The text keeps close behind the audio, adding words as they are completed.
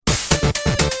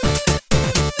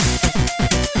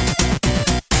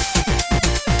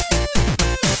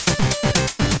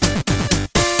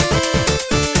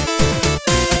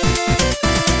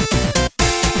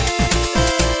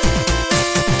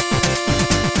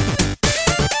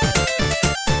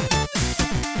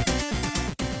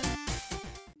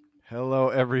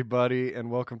everybody, and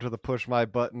welcome to the Push My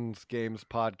Buttons Games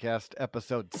Podcast,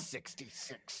 episode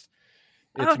 66.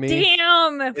 It's me.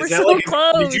 Damn! We're Is that so like,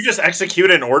 close. Did you just execute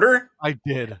an order? I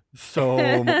did so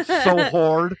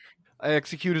hard. I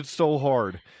executed so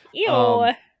hard. Ew.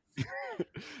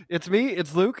 It's me.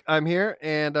 It's Luke. I'm here,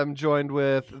 and I'm joined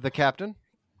with the captain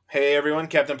Hey everyone,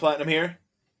 Captain Platinum here.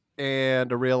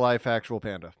 and a real life actual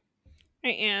panda. I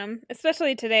am.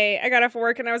 Especially today. I got off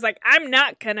work and I was like, I'm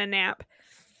not gonna nap.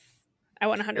 I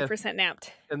 100%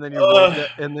 napped. And then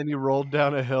you rolled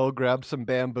down a hill, grabbed some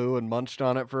bamboo, and munched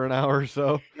on it for an hour or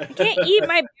so. I can't eat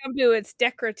my bamboo. It's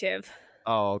decorative.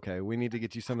 Oh, okay. We need to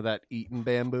get you some of that eaten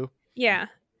bamboo. Yeah.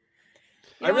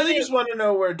 I really just want to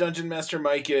know where Dungeon Master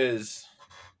Mike is.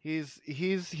 He's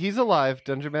alive.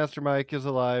 Dungeon Master Mike is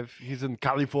alive. He's in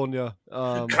California.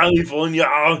 California.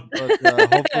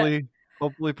 But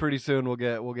hopefully pretty soon we'll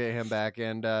get him back,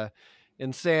 and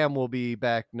Sam will be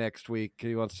back next week.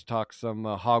 He wants to talk some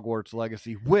Hogwarts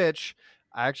Legacy, which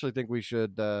I actually think we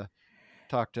should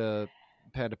talk to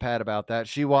Panda Pat about that.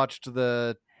 She watched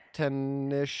the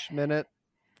 10-ish minute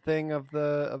thing of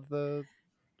the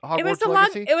Hogwarts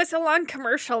Legacy. It was a long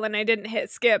commercial and I didn't hit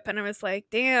skip and I was like,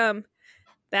 damn,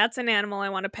 that's an animal I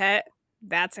want to pet.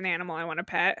 That's an animal I want to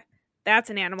pet.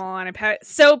 That's an animal I want to pet.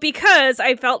 So because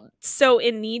I felt so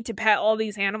in need to pet all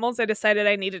these animals, I decided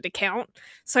I needed to count.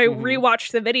 So I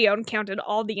rewatched the video and counted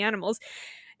all the animals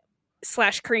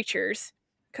 / creatures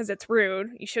because it's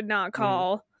rude. You should not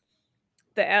call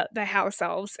the house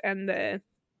elves and the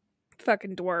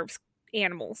fucking dwarves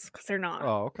animals because they're not.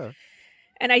 Oh, okay.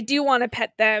 And I do want to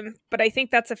pet them, but I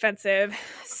think that's offensive.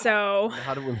 So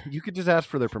you could just ask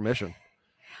for their permission.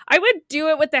 I would do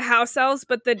it with the house elves,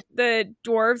 but the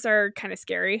dwarves are kind of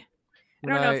scary. I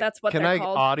don't know if that's what they're called. Can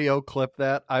I audio clip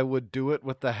that? I would do it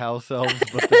with the house elves,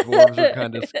 but the dwarves are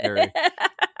kind of scary.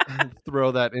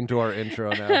 Throw that into our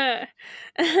intro now.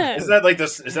 Is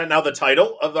that now the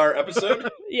title of our episode?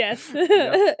 Yes.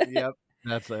 Yep.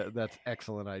 That's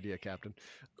excellent idea, Captain.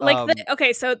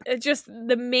 So just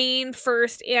the main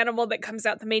first animal that comes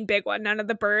out, the main big one, none of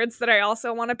the birds that I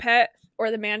also want to pet, or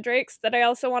the mandrakes that I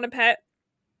also want to pet.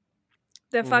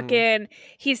 The fucking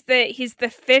he's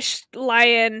the fish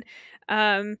lion,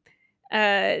 like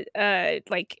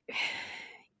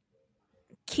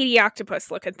kitty octopus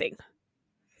looking thing,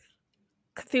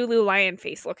 Cthulhu lion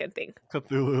face looking thing.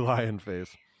 Cthulhu lion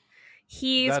face.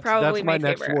 That's probably my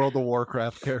next favorite. World of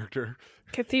Warcraft character.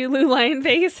 Cthulhu lion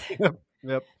face.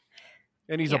 Yep.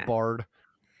 And he's a bard.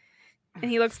 And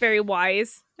he looks very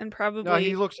wise and probably. No,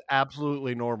 he looks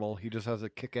absolutely normal. He just has a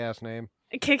kick-ass name.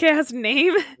 A kick-ass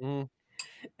name.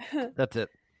 That's it.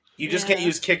 You just can't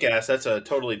use kick-ass. That's a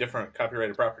totally different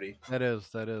copyrighted property. That is.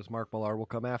 Mark Millar will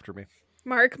come after me.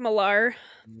 Mark Millar.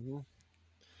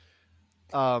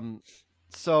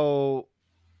 So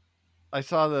I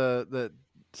saw the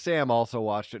Sam also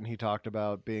watched it, and he talked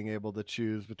about being able to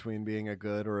choose between being a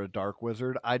good or a dark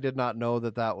wizard. I did not know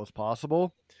that was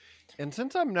possible. And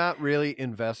since I'm not really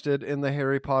invested in the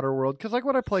Harry Potter world, because like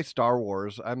when I play Star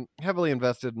Wars, I'm heavily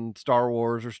invested in Star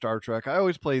Wars or Star Trek. I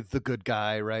always play the good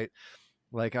guy, right?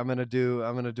 Like I'm gonna do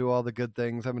all the good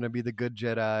things. I'm gonna be the good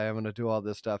Jedi. I'm gonna do all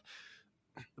this stuff.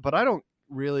 But I don't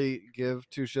really give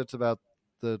two shits about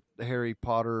the Harry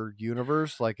Potter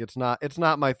universe. Like it's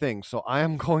not my thing. So I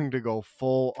am going to go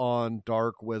full on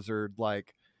dark wizard,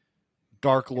 like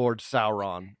Dark Lord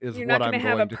Sauron is You're what not I'm going to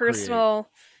going have a to personal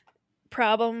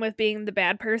problem with being the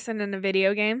bad person in a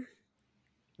video game.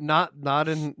 Not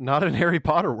in Harry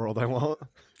Potter world. I won't.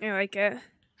 I like it.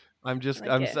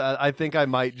 I think I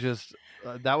might just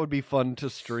that would be fun to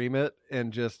stream it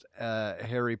and just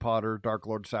Harry Potter Dark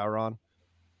Lord Sauron.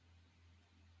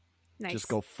 Nice. Just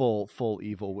go full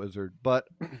evil wizard. But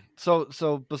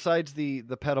so besides the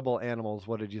petable animals,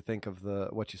 what did you think of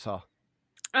what you saw?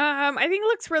 I think it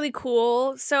looks really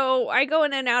cool. So I go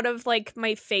in and out of like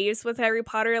my phase with Harry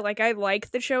Potter. Like I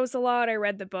like the shows a lot. I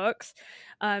read the books.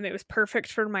 It was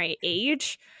perfect for my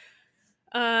age.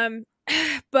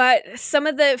 But some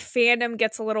of the fandom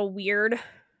gets a little weird.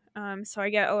 So I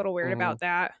get a little weird about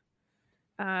that.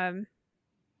 I'm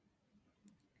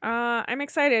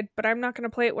excited, but I'm not going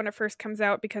to play it when it first comes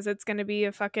out because it's going to be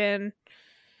a fucking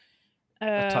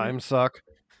a time suck.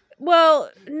 Well,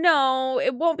 no,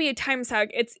 it won't be a time suck.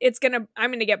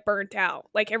 I'm gonna get burnt out.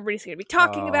 Like everybody's gonna be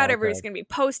talking about it, everybody's gonna be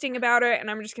posting about it,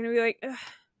 and I'm just gonna be like, ugh.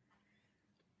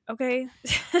 Okay.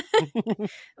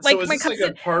 Like so my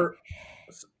cousin.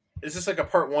 Is this like a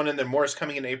part 1 and then more is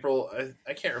coming in April?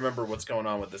 I can't remember what's going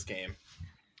on with this game.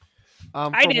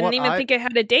 I didn't even think it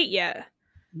had a date yet.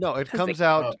 No, it comes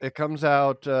out. It comes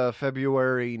out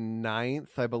February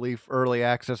 9th, I believe. Early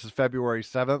access is February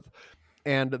 7th.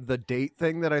 And the date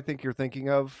thing that I think you're thinking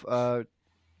of,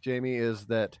 Jamie, is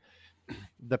that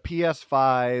the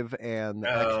PS5 and the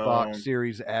Xbox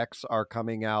Series X are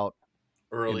coming out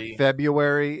early in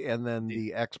February, and then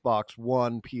the Xbox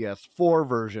One, PS4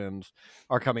 versions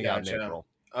are coming out in April.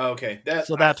 Okay,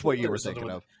 so that's what you were thinking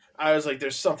of. I was like,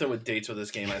 "There's something with dates with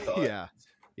this game." I thought. Yeah.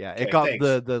 Okay, it got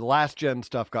the last gen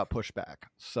stuff got pushed back.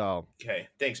 So okay,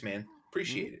 thanks, man.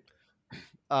 Appreciate it.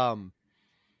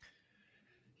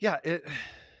 Yeah,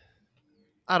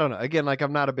 I don't know. Again, like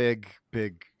I'm not a big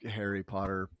Harry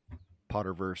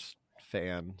Potterverse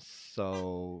fan,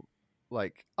 so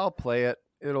like I'll play it.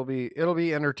 It'll be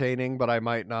entertaining, but I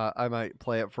might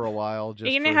play it for a while. Just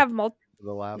are you gonna have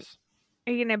the laughs?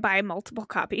 Are you gonna buy multiple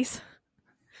copies?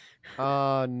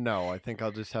 No. I think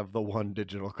I'll just have the one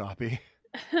digital copy.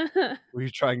 Were you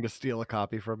trying to steal a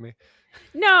copy from me?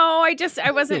 No,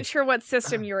 I wasn't sure what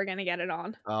system you were gonna get it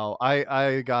on. Oh,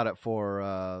 I got it for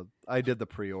I did the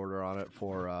pre-order on it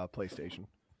for PlayStation.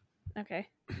 Okay.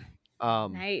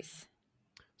 Nice.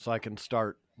 So I can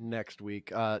start next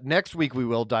week. Next week we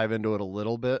will dive into it a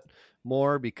little bit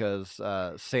more because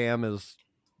Sam is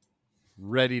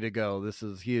ready to go.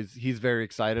 He's very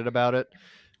excited about it.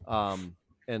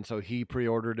 And so he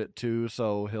pre-ordered it too,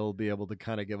 so he'll be able to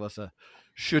kind of give us a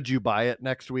should you buy it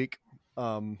next week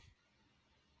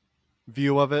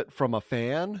view of it from a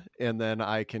fan, and then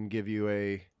I can give you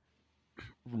a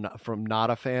from not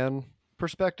a fan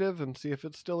perspective and see if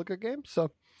it's still a good game.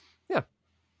 So yeah,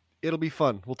 it'll be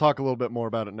fun. We'll talk a little bit more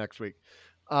about it next week.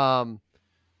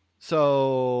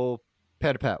 So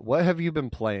Pat, what have you been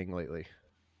playing lately?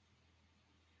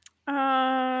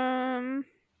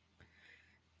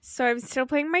 So I'm still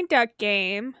playing my duck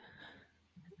game.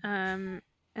 And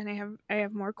I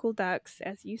have more cool ducks,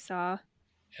 as you saw.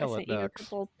 Hella I sent ducks. you a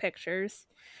couple pictures.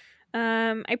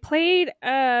 I played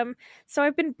so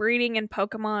I've been breeding in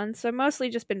Pokemon, so I've mostly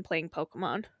just been playing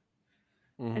Pokemon.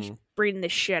 Mm-hmm. I'm just breeding the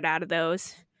shit out of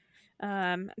those.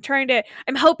 I'm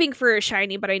hoping for a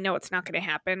shiny, but I know it's not going to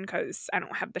happen because I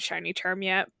don't have the shiny charm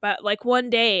yet. But like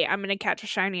one day I'm going to catch a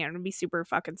shiny, I'm going to be super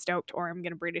fucking stoked, or I'm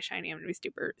going to breed a shiny, I'm going to be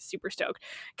super, super stoked.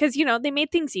 Because, they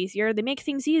made things easier. They make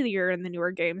things easier in the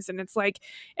newer games. And it's like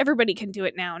everybody can do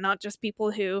it now, not just people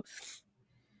who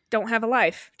don't have a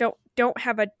life, don't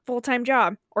have a full-time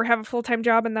job, or have a full-time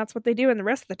job and that's what they do in the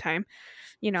rest of the time,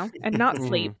 and not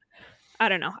sleep. I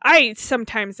don't know. I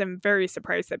sometimes am very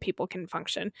surprised that people can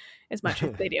function as much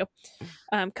as they do,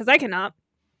 because I cannot.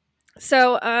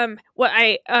 So, what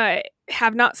I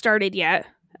have not started yet,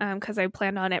 because I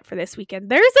planned on it for this weekend.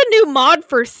 There's a new mod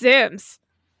for Sims.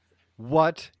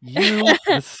 What?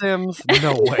 The Sims?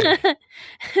 No way.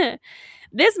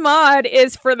 This mod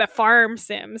is for the farm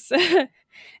Sims,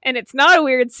 and it's not a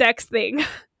weird sex thing.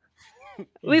 At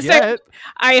least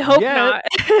I hope not.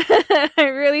 I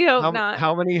really hope not.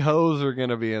 How many hoes are going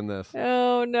to be in this?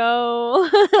 Oh, no.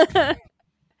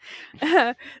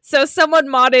 So someone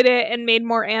modded it and made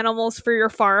more animals for your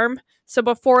farm. So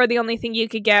before, the only thing you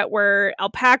could get were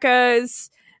alpacas,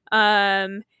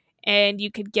 and you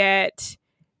could get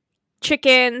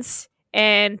chickens.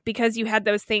 And because you had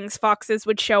those things, foxes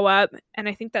would show up. And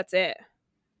I think that's it.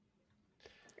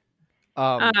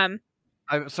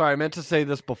 I'm sorry, I meant to say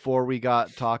this before we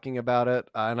got talking about it,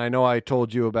 and I know I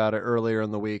told you about it earlier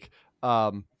in the week.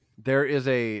 There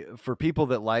is for people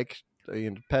that like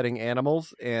petting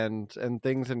animals and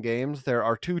things in games, there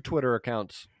are 2 Twitter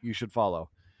accounts you should follow.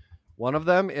 One of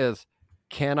them is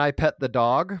Can I Pet the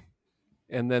Dog?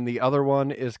 And then the other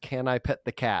one is Can I Pet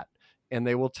the Cat? And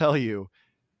they will tell you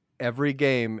every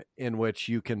game in which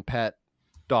you can pet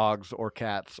dogs or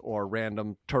cats or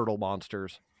random turtle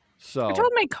monsters. So I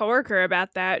told my coworker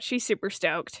about that. She's super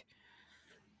stoked.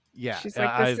 Yeah, she's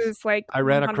like, "This is like." I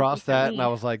ran across that and I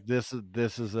was like, "This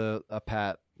is a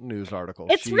Pat news article."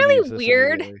 It's really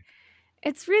weird.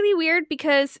 It's really weird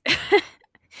because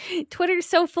Twitter's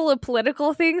so full of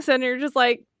political things, and you're just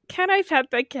like, "Can I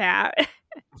pet the cat?"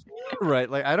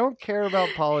 Right, like I don't care about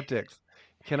politics.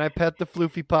 Can I pet the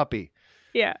floofy puppy?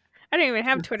 Yeah, I don't even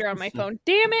have Twitter on my phone.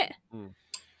 Damn it!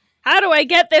 How do I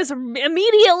get this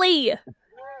immediately?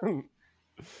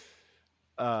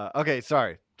 Okay,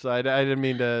 sorry. So I didn't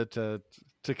mean to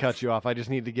cut you off. I just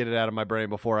need to get it out of my brain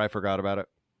before I forgot about it.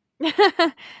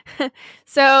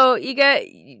 So you get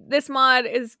this mod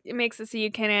it makes it so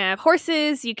you can have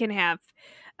horses, you can have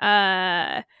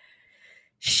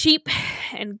sheep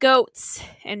and goats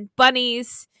and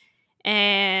bunnies,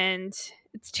 and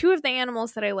it's 2 of the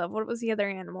animals that I love. What was the other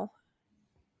animal?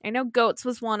 I know goats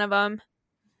was one of them.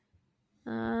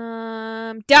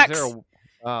 Ducks.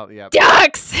 Oh yeah,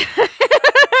 ducks.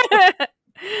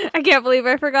 I can't believe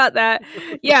I forgot that.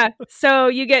 Yeah, so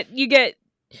you get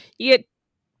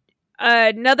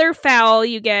another fowl.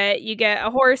 You get a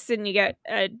horse, and you get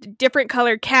different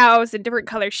colored cows and different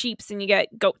colored sheeps, and you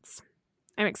get goats.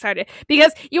 I'm excited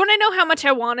because you want to know how much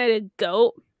I wanted a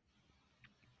goat.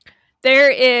 There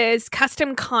is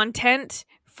custom content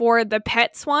for the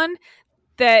pets one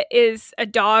that is a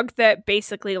dog that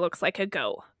basically looks like a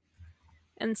goat.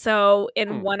 And so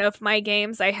in one of my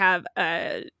games, I have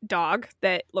a dog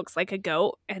that looks like a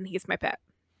goat, and he's my pet.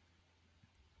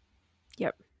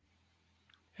 Yep.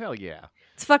 Hell yeah.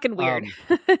 It's fucking weird.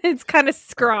 It's kind of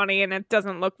scrawny, and it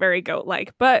doesn't look very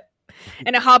goat-like,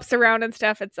 and it hops around and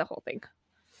stuff. It's a whole thing.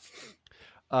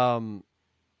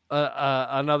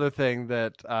 Another thing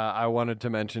that I wanted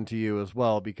to mention to you as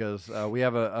well, because we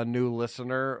have a new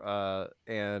listener,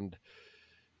 and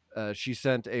she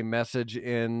sent a message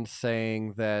in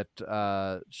saying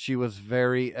that she was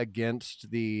very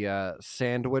against the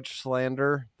sandwich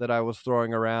slander that I was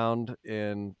throwing around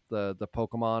in the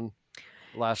Pokemon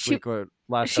last episode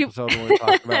when we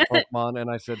talked about Pokemon, and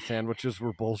I said sandwiches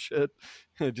were bullshit.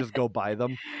 Just go buy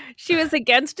them. She was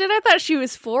against it. I thought she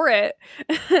was for it.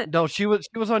 No, she was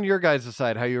on your guys'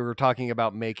 side, how you were talking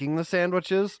about making the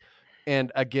sandwiches,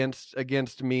 and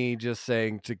against me just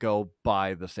saying to go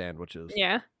buy the sandwiches.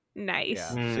 Yeah. Nice.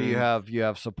 Yeah. So you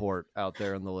have support out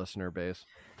there in the listener base.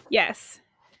 Yes.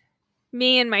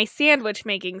 Me and my sandwich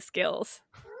making skills.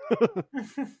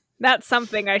 That's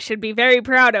something I should be very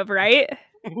proud of, right?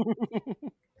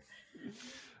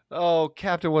 Oh,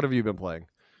 Captain, what have you been playing?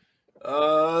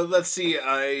 Let's see.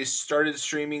 I started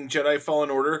streaming Jedi Fallen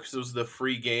Order because it was the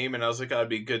free game, and I was like, I'd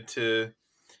be good to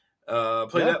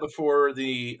play that before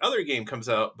the other game comes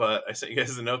out. But I sent you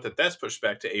guys a note that that's pushed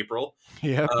back to April.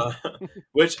 Yeah,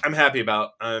 which I'm happy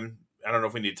about. I don't know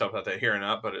if we need to talk about that here or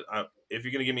not, but if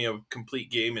you're gonna give me a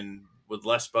complete game and with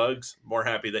less bugs, more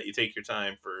happy that you take your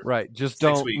time for right. Just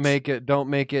 6 don't weeks.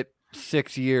 make it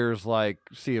 6 years like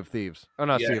Sea of Thieves, or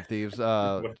not Sea of Thieves.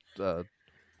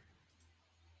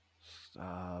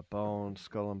 Bones,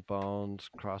 Skull and Bones,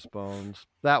 Crossbones.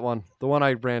 That one, the one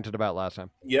I ranted about last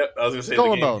time. Yep, I was gonna say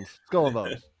Skull and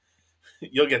Bones.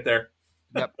 You'll get there.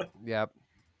 Yep.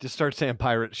 Just start saying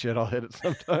pirate shit. I'll hit it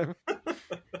sometime.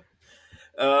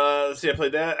 Let's see. I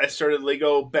played that. I started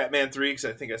Lego Batman 3 because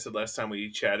I think I said last time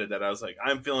we chatted that I was like,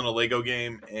 I'm feeling a Lego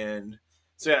game, and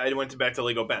so I went back to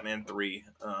Lego Batman 3.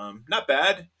 Not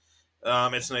bad.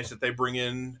 It's nice that they bring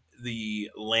in the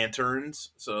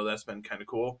lanterns, so that's been kind of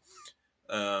cool.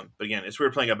 But again, it's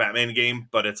weird playing a Batman game,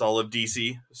 but it's all of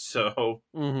DC. So,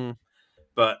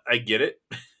 but I get it.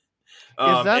 Is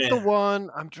that the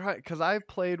one? I'm trying because I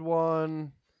played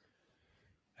one.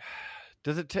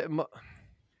 Does it?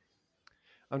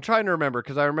 I'm trying to remember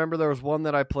because I remember there was one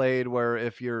that I played where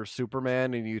if you're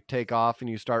Superman and you take off and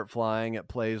you start flying, it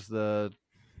plays the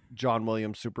John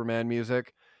Williams Superman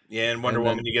music. Yeah, and Wonder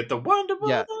Woman, you get the Wonder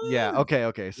Woman. Yeah.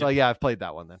 Okay. So yeah, I've played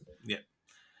that one then.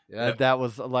 Yeah. That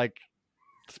was like,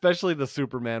 especially the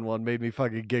Superman one made me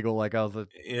fucking giggle like I was a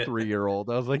 3-year-old.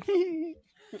 I was like,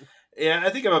 yeah, I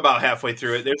think I'm about halfway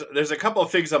through it. There's a couple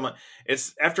of things I'm like,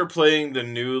 it's after playing the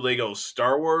new Lego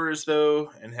Star Wars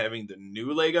though, and having the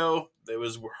new Lego, it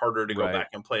was harder to go back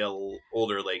and play a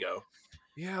older Lego.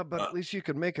 Yeah, but at least you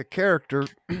could make a character.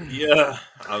 Yeah,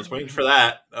 I was waiting for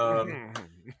that.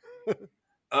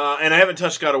 And I haven't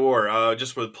touched God of War,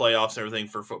 just with playoffs and everything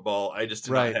for football. I just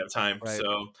did not have time. Right.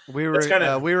 So we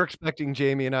were expecting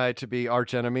Jamie and I to be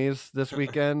arch enemies this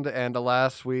weekend, and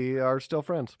alas, we are still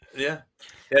friends. Yeah.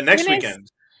 Next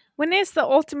weekend. When is the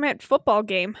ultimate football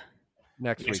game?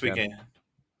 Next weekend.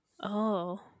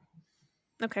 Oh,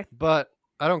 okay. But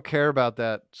I don't care about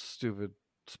that stupid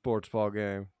sports ball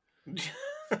game.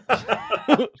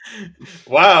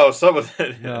 Wow, some of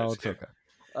it. No, it's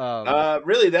okay.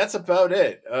 Really, that's about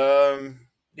it.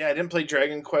 Yeah, I didn't play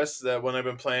Dragon Quest. That one I've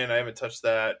been playing, I haven't touched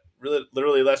that. Really,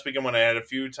 literally last weekend when I had a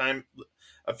few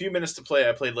minutes to play,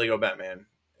 I played Lego Batman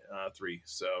 3.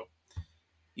 So,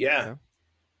 yeah.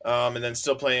 And then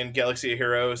still playing Galaxy of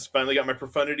Heroes. Finally got my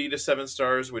Profundity to 7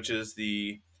 stars, which is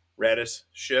the Radis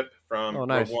ship from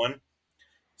Rogue One.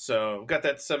 So got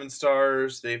that to 7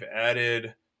 stars. They've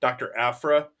added Dr.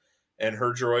 Aphra and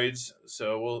her droids.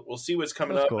 So we'll see what's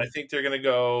coming up. Cool. I think they're going to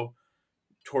go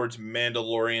towards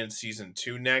Mandalorian season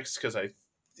 2 next, because I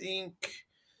think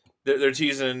they're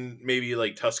teasing maybe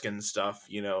like Tusken stuff,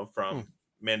 from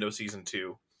Mando season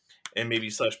 2, and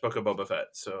maybe / Book of Boba Fett.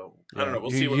 So I don't know.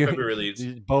 We'll see what February leads.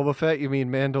 Boba Fett? You mean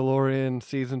Mandalorian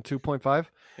season 2.5?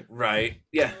 Right.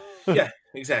 Yeah. Yeah.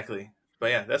 Exactly. But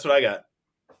yeah, that's what I got.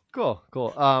 Cool.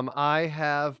 I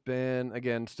have been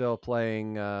again still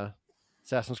playing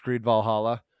Assassin's Creed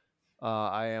Valhalla.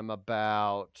 I am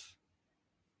about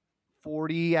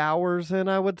 40 hours in,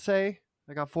 I would say.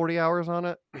 I got 40 hours on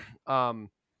it.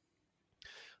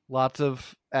 Lots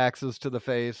of axes to the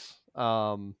face.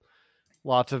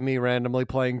 Lots of me randomly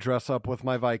playing dress up with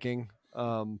my Viking.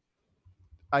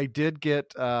 I did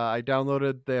get. I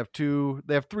downloaded. They have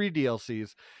three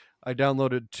DLCs. I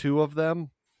downloaded two of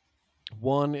them.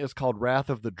 One is called Wrath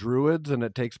of the Druids, and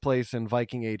it takes place in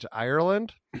Viking Age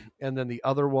Ireland. And then the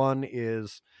other one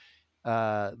is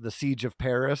the Siege of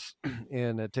Paris,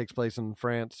 and it takes place in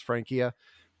France, Francia.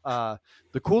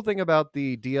 The cool thing about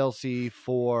the DLC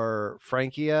for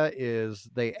Francia is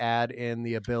they add in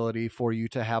the ability for you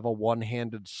to have a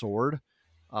one-handed sword.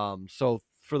 So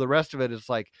for the rest of it, it's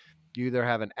like you either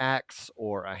have an axe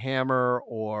or a hammer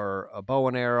or a bow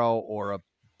and arrow or a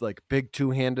like big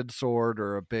two-handed sword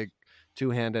or a big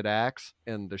two-handed axe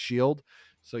and the shield.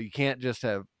 So you can't just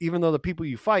have, even though the people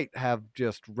you fight have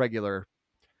just regular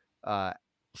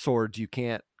swords, you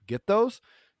can't get those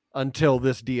until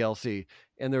this DLC.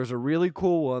 And there's a really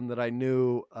cool one that I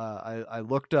knew. I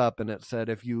looked up, and it said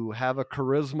if you have a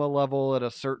charisma level at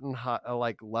a certain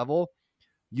level,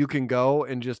 you can go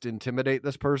and just intimidate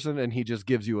this person, and he just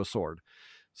gives you a sword.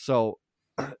 So,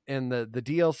 and the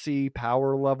DLC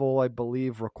power level, I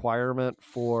believe, requirement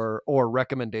for or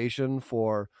recommendation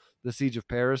for the Siege of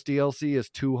Paris DLC is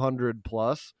 200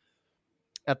 plus.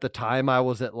 At the time, I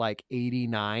was at like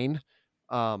 89.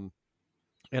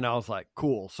 And I was like,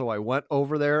 cool. So I went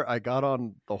over there. I got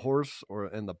on the horse or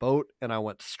in the boat, and I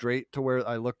went straight to where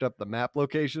I looked up the map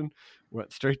location,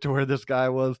 went straight to where this guy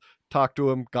was, talked to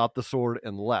him, got the sword,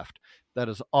 and left. That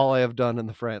is all I have done in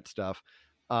the France stuff.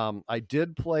 I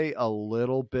did play a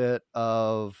little bit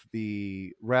of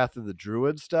the Wrath of the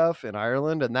Druid stuff in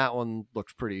Ireland, and that one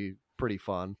looks pretty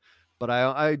fun. But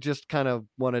I just kind of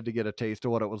wanted to get a taste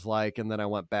of what it was like, and then I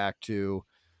went back to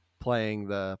playing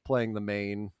the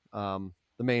main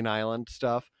the main island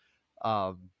stuff.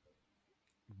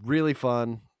 Really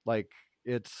fun. Like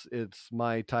it's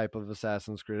my type of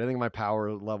Assassin's Creed. I think my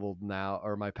power level now,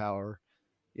 or my power,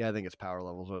 yeah, I think it's power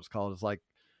level is what it's called. It's like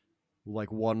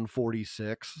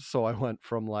 146. So I went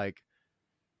from like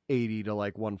 80 to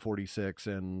like 146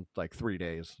 in like 3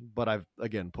 days. But I've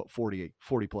again put 40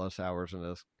 plus hours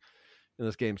in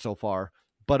this game so far.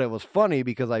 But it was funny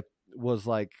because I was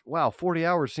like, wow, 40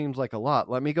 hours seems like a lot.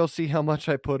 Let me go see how much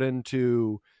I put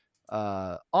into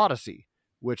Odyssey,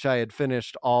 which I had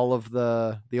finished all of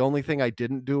the only thing I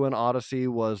didn't do in Odyssey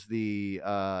was the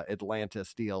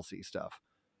Atlantis DLC stuff.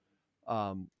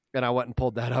 And I went and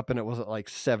pulled that up, and it was at like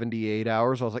 78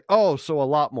 hours. I was like, oh, so a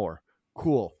lot more.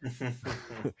 Cool.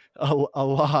 a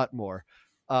lot more.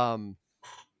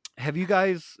 Have you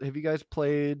guys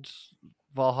played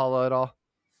Valhalla at all?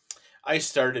 I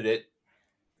started it.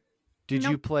 Did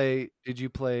you play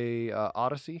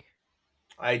Odyssey?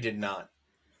 I did not.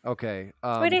 Okay.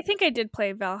 Wait, I think I did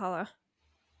play Valhalla.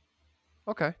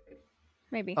 Okay.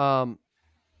 Maybe.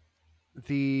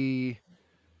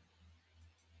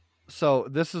 So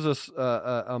this is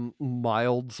a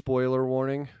mild spoiler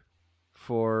warning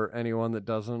for anyone that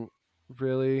doesn't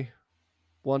really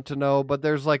want to know, but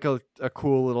there's like a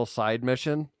cool little side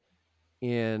mission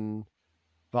in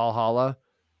Valhalla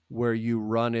where you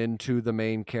run into the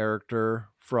main character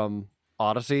from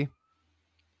Odyssey.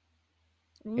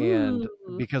 And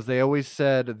because they always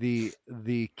said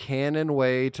the canon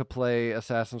way to play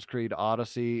Assassin's Creed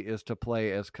Odyssey is to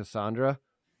play as Cassandra,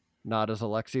 not as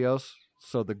Alexios.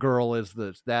 So the girl is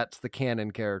that's the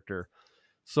canon character.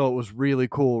 So it was really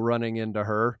cool running into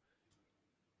her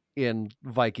in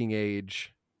Viking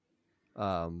Age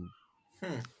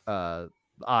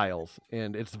Isles,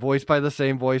 and it's voiced by the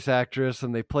same voice actress,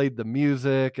 and they played the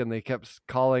music, and they kept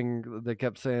talking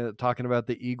about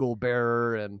the eagle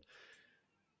bearer, and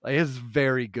it's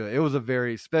very good. It was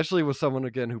especially with someone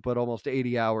again who put almost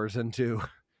 80 hours into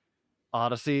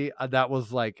Odyssey. That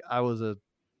was like I was a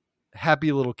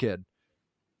happy little kid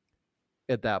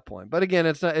at that point. But again,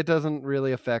 it doesn't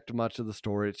really affect much of the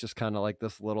story. It's just kind of like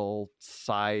this little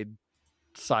side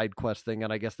quest thing,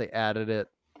 and I guess they added it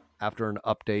after an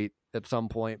update at some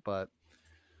point. But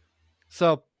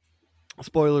so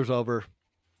spoilers over.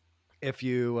 If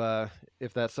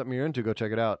that's something you're into, go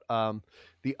check it out.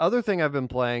 The other thing I've been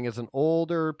playing is an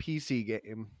older PC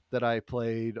game that I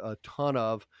played a ton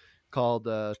of called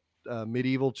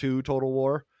Medieval 2 Total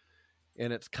War.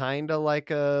 And it's kind of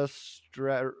like a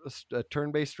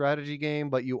turn-based strategy game,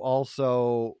 but you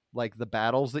also, like the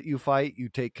battles that you fight, you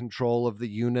take control of the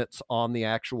units on the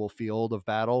actual field of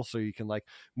battle. So you can like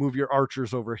move your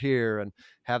archers over here and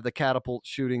have the catapult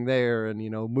shooting there, and,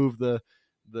 move the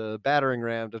battering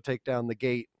ram to take down the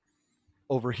gate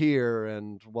over here,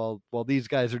 and while these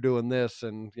guys are doing this,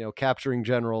 and capturing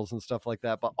generals and stuff like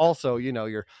that. But also,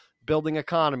 you're building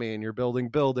economy, and you're building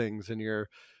buildings, and you're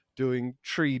doing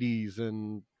treaties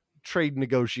and trade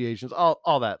negotiations,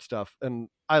 all that stuff, and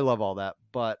I love all that.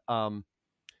 But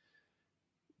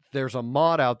there's a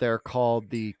mod out there called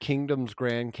the Kingdoms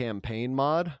Grand Campaign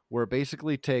mod, where it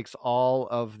basically takes all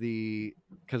of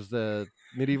because the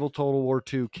medieval Total War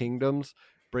II Kingdoms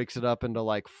breaks it up into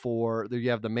like 4. There you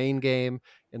have the main game,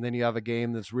 and then you have a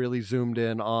game that's really zoomed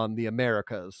in on the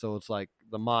Americas. So it's like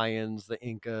the Mayans, the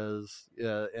Incas,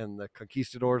 and the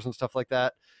conquistadors and stuff like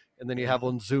that. And then you have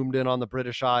one zoomed in on the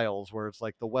British Isles, where it's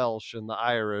like the Welsh and the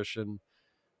Irish and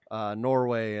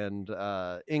Norway and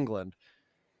England.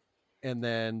 And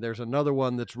then there's another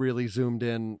one that's really zoomed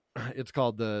in. It's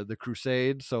called the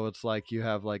Crusade. So it's like you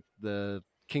have like the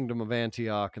Kingdom of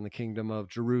Antioch and the Kingdom of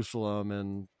Jerusalem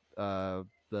and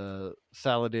the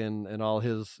Saladin and all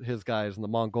his guys and the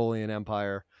Mongolian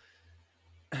Empire.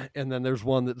 And then there's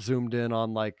one that's zoomed in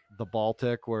on like the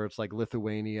Baltic, where it's like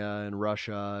Lithuania and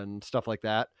Russia and stuff like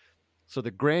that. So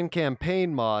the Grand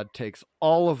Campaign mod takes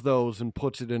all of those and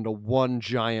puts it into one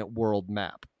giant world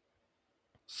map.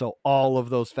 So all of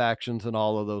those factions and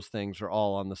all of those things are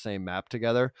all on the same map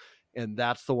together. And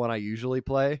that's the one I usually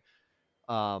play.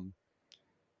 And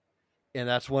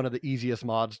that's one of the easiest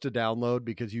mods to download,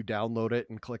 because you download it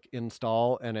and click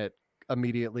install, and it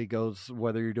immediately goes,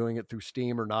 whether you're doing it through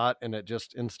Steam or not, and it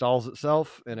just installs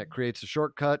itself, and it creates a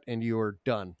shortcut, and you are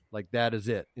done. Like, that is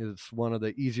it. It's one of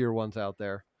the easier ones out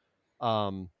there.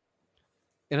 And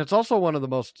it's also one of the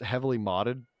most heavily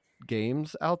modded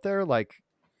games out there. Like,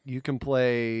 you can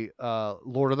play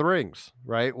Lord of the Rings,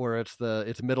 right? Where it's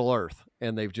Middle Earth,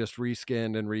 and they've just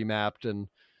reskinned and remapped, and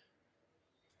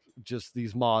just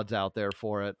these mods out there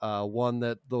for it.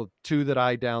 The 2 that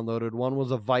I downloaded, one was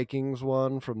a Vikings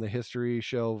one from the history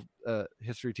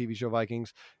TV show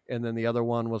Vikings, and then the other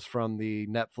one was from the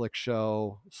Netflix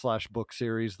show / book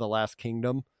series The Last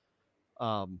Kingdom.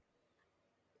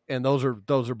 And those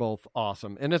are both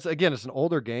awesome. And it's an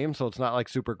older game, so it's not like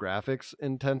super graphics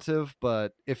intensive.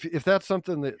 But if that's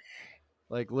something that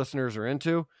like listeners are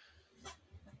into,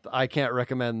 I can't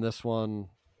recommend this one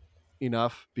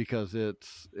enough, because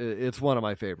it's one of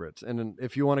my favorites. And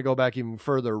if you want to go back even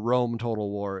further, Rome Total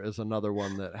War is another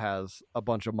one that has a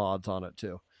bunch of mods on it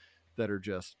too, that are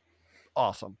just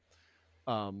awesome.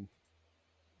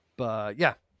 But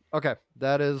yeah, okay,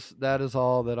 that is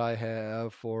all that I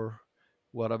have for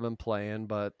what I've been playing.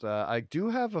 But I do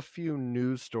have a few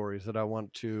news stories that I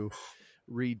want to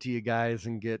read to you guys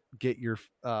and get your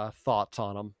thoughts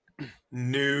on them.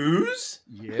 News?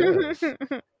 Yes.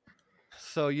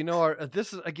 So,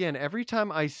 this is, again, every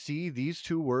time I see these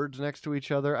 2 words next to each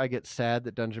other, I get sad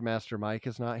that Dungeon Master Mike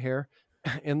is not here.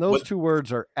 And those 2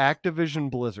 words are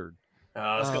Activision Blizzard.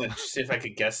 I was going to see if I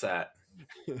could guess that.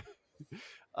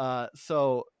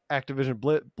 So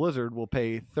Activision Blizzard will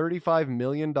pay $35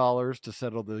 million to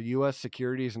settle the U.S.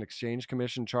 Securities and Exchange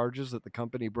Commission charges that the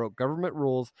company broke government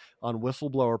rules on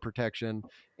whistleblower protection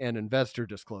and investor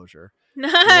disclosure.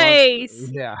 Nice.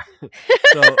 Yeah.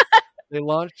 So they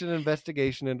launched an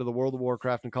investigation into the World of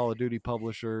Warcraft and Call of Duty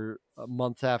publisher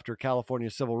months after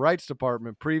California's Civil Rights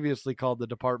Department, previously called the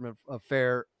Department of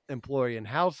Fair Employee and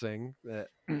Housing,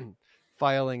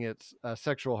 filing its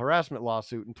sexual harassment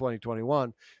lawsuit in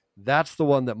 2021. That's the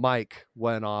one that Mike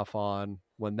went off on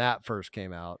when that first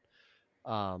came out.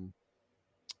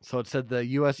 So it said the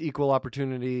U.S. Equal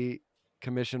Opportunity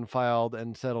Commission filed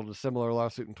and settled a similar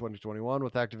lawsuit in 2021,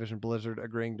 with Activision Blizzard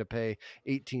agreeing to pay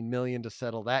 $18 million to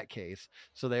settle that case.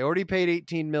 So they already paid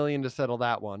 $18 million to settle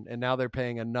that one, and now they're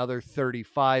paying another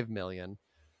 $35 million.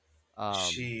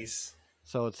 Jeez.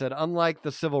 So it said, unlike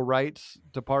the Civil Rights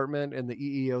Department and the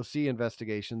EEOC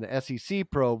investigation, the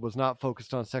SEC probe was not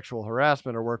focused on sexual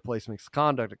harassment or workplace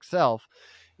misconduct itself.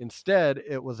 Instead,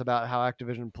 it was about how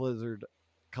Activision Blizzard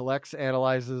collects,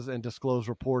 analyzes, and discloses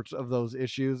reports of those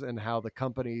issues, and how the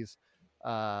company's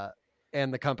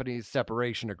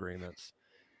separation agreements.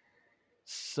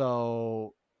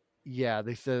 So, yeah,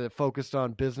 they said it focused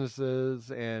on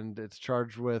businesses, and it's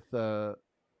charged with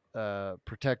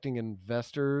protecting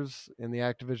investors in the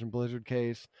Activision Blizzard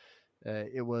case.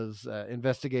 It was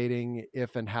investigating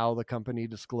if and how the company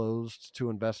disclosed to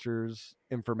investors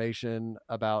information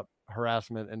about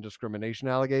harassment and discrimination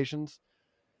allegations.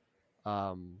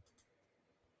 And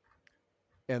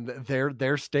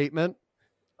their statement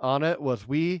on it was,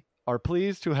 "We are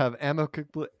pleased to have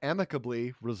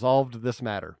amicably resolved this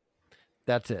matter."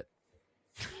 That's it.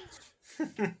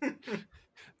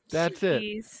 That's it.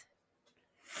 Jeez.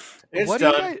 It's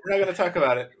done. We're not going to talk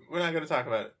about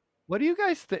it. What do you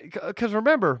guys think? Because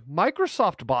remember,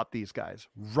 Microsoft bought these guys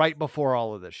right before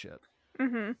all of this shit.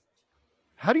 Mm-hmm.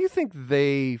 How do you think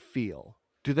they feel?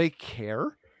 Do they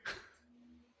care?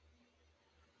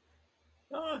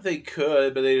 Oh, they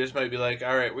could, but they just might be like,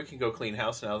 all right, we can go clean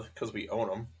house now because we own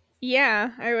them.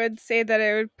 Yeah, I would say that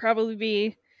it would probably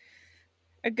be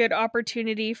a good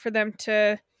opportunity for them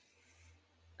to,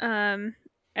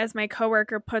 as my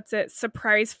coworker puts it,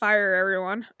 surprise fire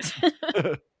everyone.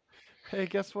 Hey,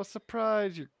 guess what?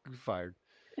 Surprise, you're fired.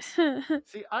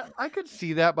 See, I could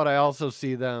see that, but I also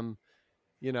see them,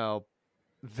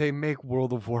 they make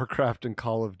World of Warcraft and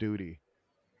Call of Duty.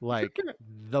 Like,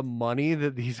 the money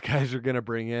that these guys are going to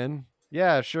bring in,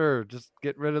 yeah, sure, just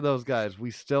get rid of those guys. We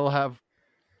still have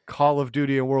Call of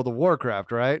Duty and World of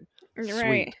Warcraft, right? Right.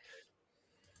 Sweet.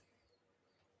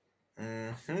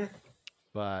 Mm-hmm.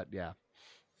 But, yeah.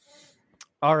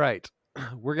 All right.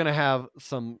 We're going to have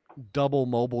some double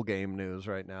mobile game news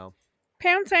right now.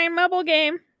 Pound time mobile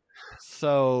game.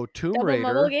 So, Tomb Double Raider.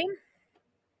 mobile game.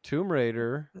 Tomb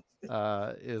Raider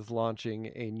is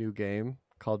launching a new game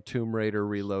called Tomb Raider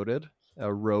Reloaded, a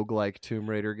roguelike Tomb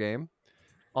Raider game,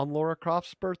 on Lara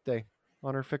Croft's birthday,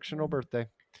 on her fictional birthday.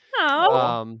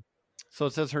 Oh. So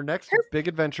it says her next big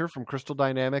adventure from Crystal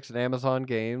Dynamics and Amazon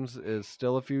Games is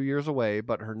still a few years away,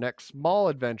 but her next small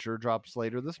adventure drops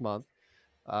later this month.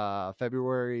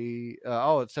 February.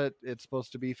 It said it's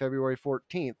supposed to be February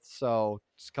 14th, so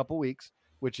it's a couple weeks,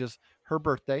 which is her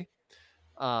birthday.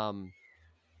 And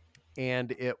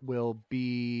it will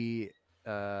be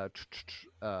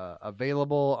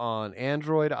available on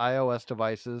Android, iOS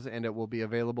devices, and it will be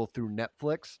available through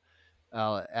Netflix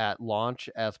at launch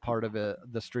as part of the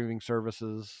streaming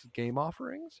services game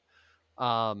offerings.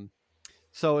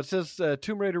 So it says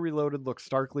Tomb Raider Reloaded looks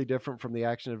starkly different from the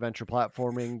action-adventure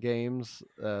platforming games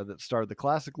that starred the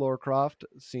classic Lara Croft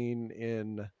seen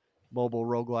in mobile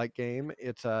roguelike game.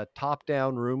 It's a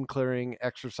top-down room-clearing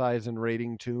exercise in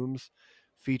raiding tombs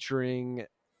featuring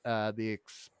the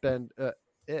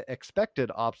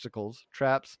expected obstacles,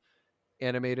 traps,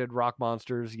 animated rock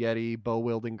monsters, Yeti,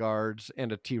 bow-wielding guards,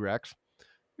 and a T-Rex.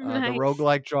 Nice. The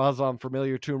roguelike draws on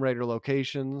familiar Tomb Raider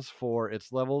locations for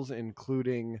its levels,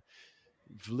 including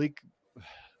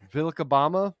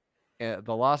Vilcabamba,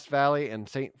 the Lost Valley, and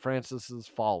St. Francis's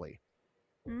Folly.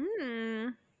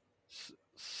 Mm.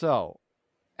 So,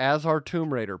 as our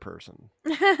Tomb Raider person,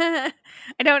 I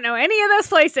don't know any of those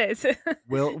places.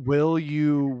 will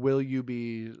you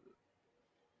be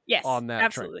yes, on that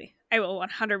absolutely. train? I will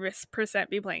 100%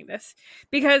 be playing this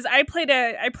because I played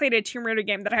a Tomb Raider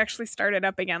game that I actually started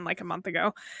up again like a month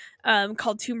ago,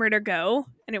 called Tomb Raider Go,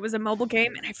 and it was a mobile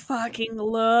game, and I fucking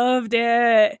loved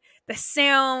it. The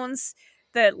sounds,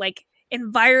 the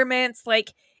environments,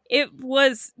 it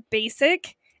was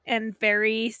basic and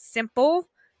very simple,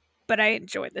 but I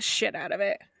enjoyed the shit out of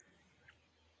it.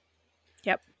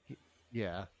 Yep.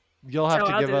 Yeah. You'll have So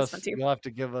to I'll give do this us one too. you'll have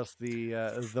to give us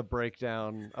the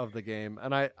breakdown of the game.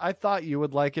 And I thought you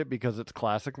would like it because it's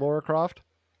classic Lara Croft.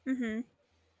 Mm-hmm.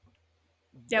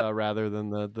 Yep. Rather than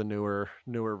the newer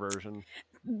version.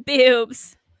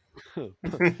 Boobs.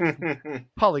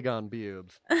 Polygon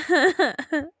boobs.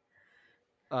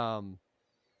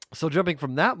 So jumping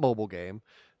from that mobile game,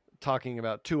 talking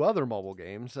about two other mobile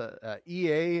games,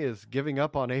 EA is giving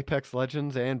up on Apex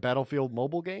Legends and Battlefield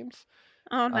mobile games.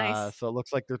 Oh, nice. So it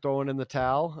looks like they're throwing in the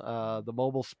towel. The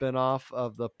mobile spinoff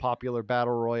of the popular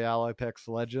Battle Royale Apex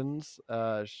Legends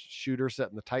shooter set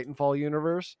in the Titanfall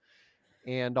universe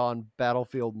and on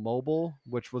Battlefield Mobile,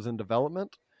 which was in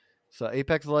development. So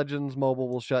Apex Legends Mobile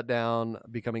will shut down,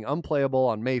 becoming unplayable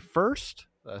on May 1st,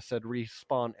 said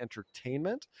Respawn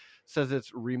Entertainment. Says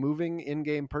it's removing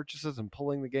in-game purchases and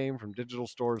pulling the game from digital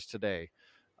stores today.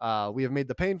 We have made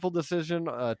the painful decision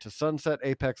to sunset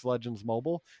Apex Legends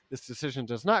Mobile. This decision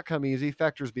does not come easy.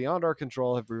 Factors beyond our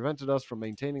control have prevented us from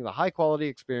maintaining the high-quality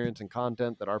experience and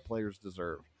content that our players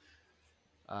deserve.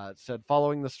 It said,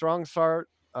 following the strong start,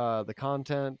 the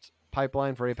content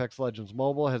pipeline for Apex Legends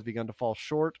Mobile has begun to fall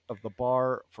short of the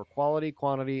bar for quality,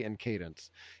 quantity, and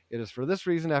cadence. It is for this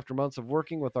reason, after months of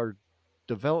working with our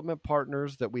development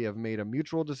partners, that we have made a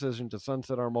mutual decision to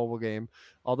sunset our mobile game.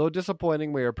 Although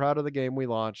disappointing, we are proud of the game we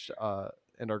launched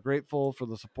and are grateful for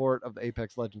the support of the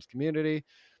Apex Legends community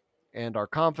and are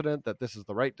confident that this is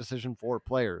the right decision for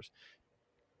players.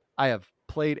 I have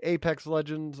played Apex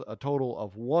Legends a total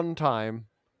of one time.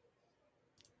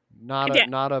 Not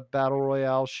a battle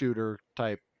royale shooter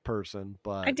type person,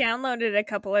 but I downloaded it a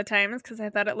couple of times because I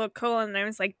thought it looked cool, and I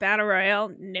was like, battle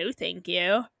royale, no thank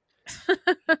you.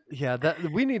 Yeah,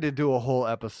 that we need to do a whole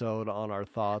episode on our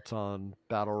thoughts on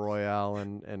battle royale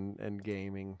and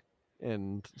gaming,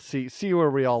 and see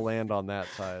where we all land on that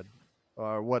side.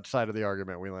 or what side of the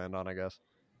argument we land on, I guess.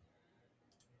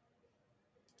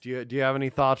 Do you have any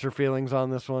thoughts or feelings on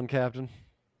this one, Captain?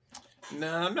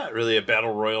 No, I'm not really a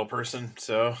battle royal person,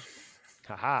 so.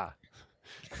 Haha.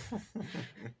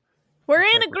 We're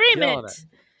in Looks like we're killing agreement. it.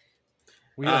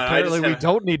 We I apparently just we haven't-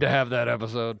 don't need to have that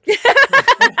episode.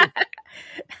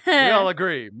 We all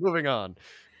agree. Moving on.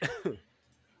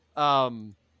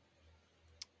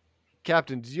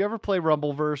 Captain, did you ever play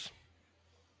Rumbleverse?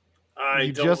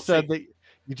 You just said that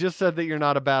you're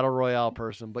not a battle royale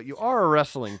person, but you are a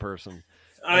wrestling person.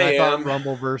 And I thought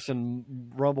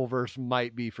Rumbleverse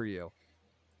might be for you.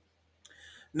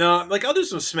 No, like I'll do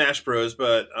some Smash Bros,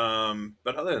 but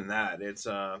other than that, it's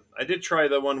I did try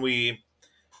the one we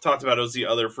talked about. It was the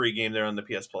other free game there on the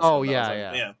PS Plus. Oh, one. That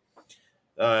yeah, was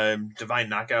yeah. Divine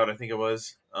Knockout, I think it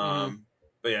was. But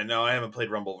yeah, no, I haven't played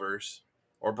Rumbleverse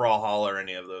or Brawlhalla or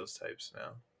any of those types. No.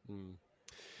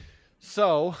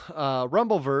 So,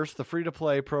 Rumbleverse, the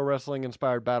free-to-play pro wrestling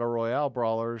inspired battle royale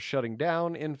brawler, is shutting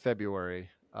down in February.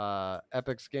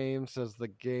 Epic's Game says the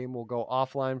game will go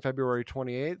offline February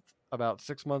 28th, about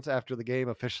 6 months after the game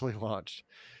officially launched.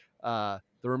 The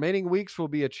remaining weeks will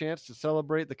be a chance to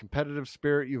celebrate the competitive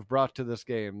spirit you've brought to this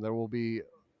game. There will be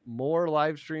more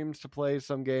live streams to play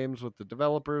some games with the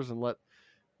developers and let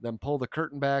them pull the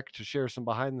curtain back to share some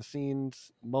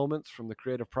behind-the-scenes moments from the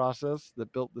creative process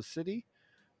that built the city.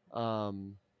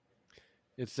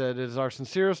 It said, it is our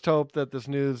sincerest hope that this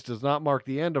news does not mark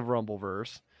the end of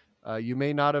Rumbleverse. You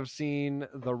may not have seen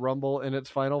the Rumble in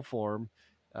its final form.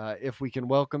 If we can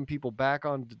welcome people back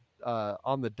onto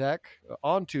the deck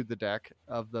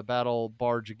of the battle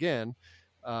barge again,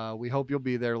 we hope you'll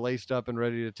be there laced up and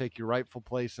ready to take your rightful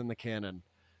place in the canon.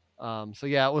 So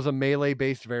yeah, it was a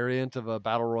melee-based variant of a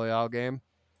battle royale game.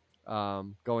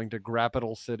 Going to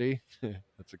Grappital City.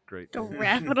 That's a great name.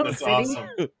 Grappital That's City. awesome.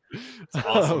 That's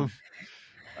awesome.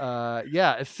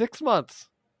 Yeah, it's 6 months.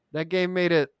 That game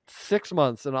made it 6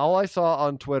 months, and all I saw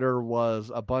on Twitter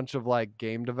was a bunch of like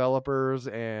game developers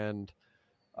and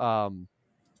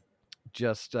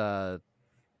just other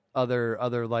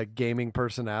like gaming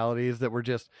personalities that were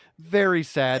just very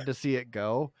sad to see it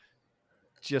go,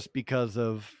 just because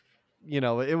of, you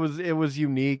know, it was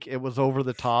unique, it was over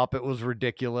the top, it was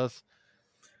ridiculous.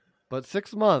 But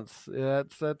 6 months, that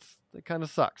kind of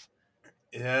sucks.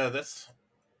 Yeah, that's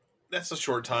a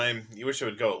short time. You wish it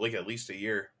would go like at least a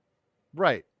year.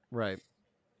 Right.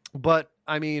 But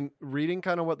I mean, reading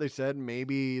kind of what they said,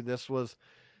 maybe this was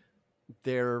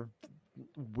their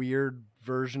weird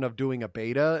version of doing a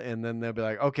beta, and then they'll be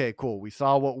like, okay, cool, we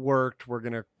saw what worked, we're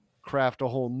gonna craft a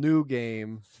whole new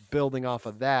game building off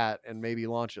of that and maybe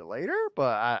launch it later.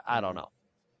 But I don't know.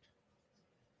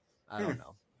 I don't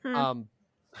know.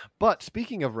 But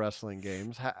speaking of wrestling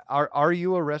games, are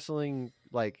you a wrestling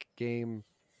like game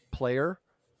player,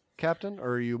 Captain,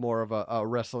 or are you more of a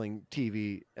wrestling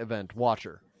TV event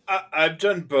watcher? I've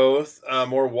done both.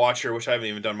 More watcher, which I haven't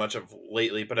even done much of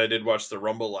lately, but I did watch the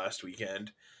Rumble last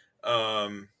weekend.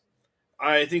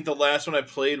 I think the last one I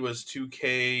played was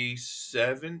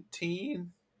 2K17.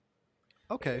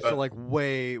 Okay, so like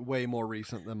way more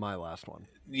recent than my last one.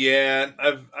 Yeah,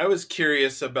 I was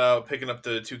curious about picking up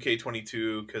the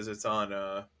 2K22 because it's on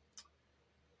the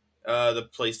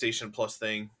PlayStation Plus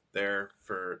thing there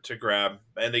to grab,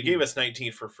 and they gave us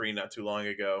 19 for free not too long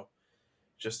ago.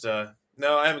 Just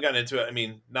no, I haven't gotten into it. I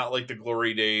mean, not like the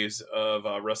glory days of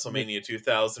WrestleMania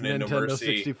 2000 and No Nintendo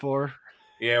Mercy. 64.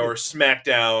 Yeah, or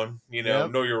SmackDown,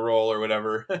 Know Your Role or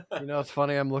whatever. You know, it's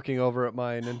funny. I'm looking over at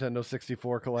my Nintendo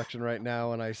 64 collection right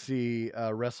now, and I see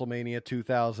WrestleMania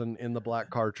 2000 in the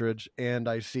black cartridge, and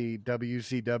I see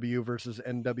WCW versus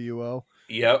NWO.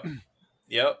 Yep.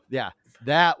 Yeah,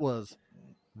 that was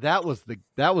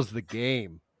the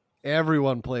game.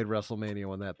 Everyone played WrestleMania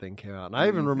when that thing came out, and I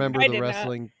even remember the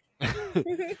wrestling.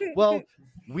 Well,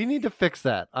 we need to fix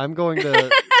that. I'm going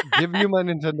to give you my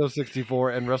Nintendo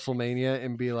 64 and WrestleMania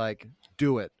and be like,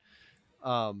 do it.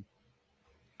 But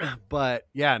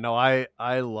yeah, no, I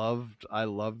loved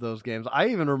those games. I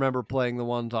even remember playing the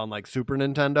ones on like Super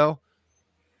Nintendo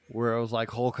where it was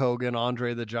like Hulk Hogan,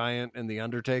 Andre the Giant, and The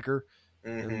Undertaker.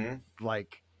 And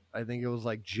like, I think it was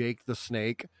like Jake the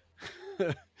Snake.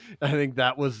 I think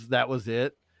that was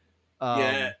it.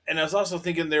 Yeah, and I was also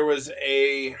thinking there was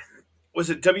it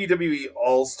WWE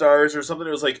All Stars or something?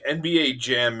 It was like NBA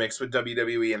Jam mixed with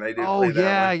WWE, and I did play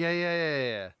that one.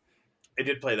 Yeah. I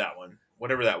did play that one.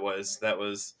 Whatever that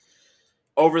was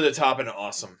over the top and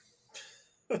awesome.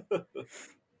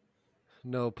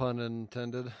 No pun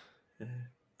intended.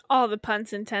 All the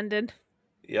puns intended.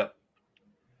 Yep.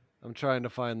 I'm trying to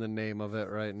find the name of it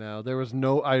right now. There was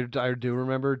I do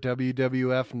remember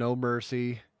WWF No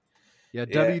Mercy. Yeah,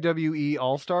 Yeah. WWE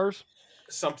All Stars.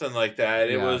 Something like that.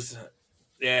 It Yeah. was,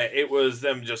 it was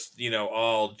them just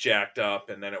all jacked up,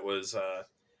 and then it was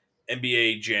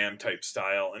NBA Jam type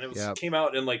style, and it was Yep. came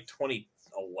out in like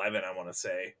 2011, I want to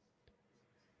say.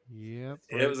 Yep.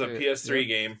 It was a PS3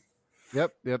 game.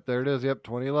 Yep. There it is. Yep.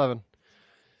 2011.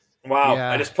 Wow,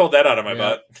 Yeah. I just pulled that out of my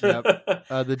Yep, butt.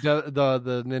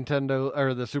 The Nintendo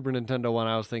or the Super Nintendo one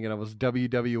I was thinking of was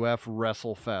WWF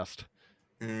WrestleFest.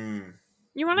 Mm.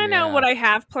 You want to know what I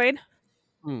have played?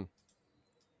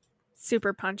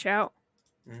 Super Punch Out.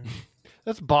 Mm.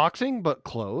 That's boxing, but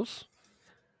close.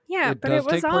 Yeah, it but does it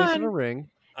was take place on. in a ring.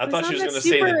 I thought she was going to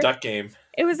say the duck game.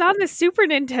 It was on the Super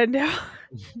Nintendo.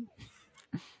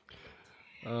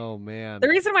 Oh man! The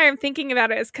reason why I'm thinking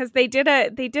about it is because they did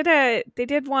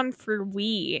one for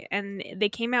Wii, and they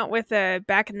came out with a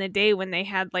back in the day when they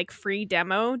had like free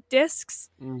demo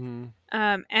discs. Mm-hmm.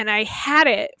 And I had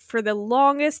it for the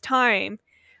longest time,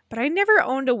 but I never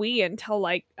owned a Wii until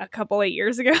like a couple of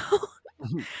years ago.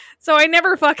 So I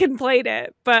never fucking played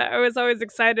it, but I was always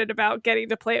excited about getting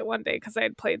to play it one day because I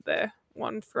had played the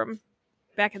one from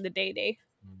back in the day.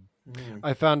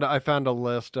 I found a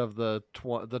list of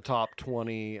the top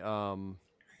 20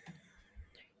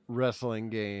 wrestling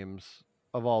games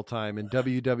of all time, and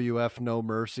WWF No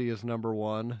Mercy is number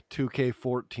 1.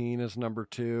 2K14 is number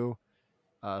 2.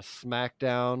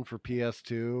 SmackDown for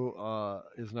PS2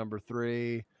 is number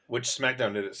 3. Which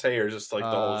SmackDown did it say, or just like the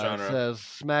whole genre? It says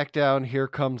SmackDown Here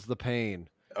Comes the Pain.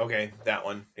 Okay, that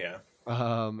one, yeah.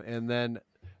 And then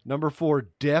number 4,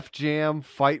 Def Jam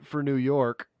Fight for New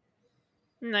York.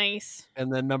 Nice.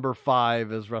 And then number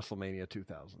 5 is WrestleMania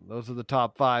 2000. Those are the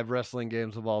top 5 wrestling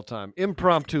games of all time.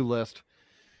 Impromptu list.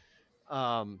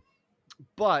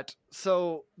 But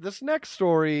so this next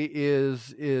story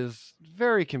is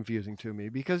very confusing to me,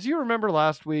 because you remember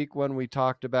last week when we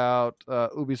talked about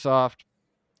Ubisoft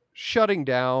shutting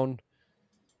down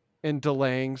and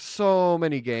delaying so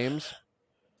many games.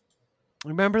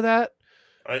 Remember that?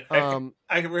 I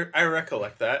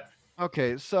recollect that.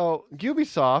 Okay, so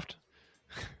Ubisoft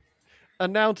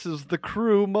announces the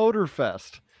Crew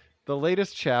Motorfest, the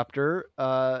latest chapter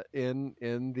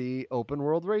in the open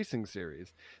world racing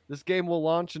series. This game will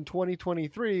launch in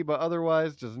 2023, but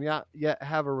otherwise does not yet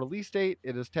have a release date.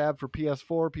 It is tabbed for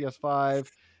PS4, PS5,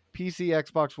 PC,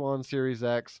 Xbox One, Series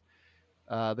X.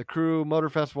 The Crew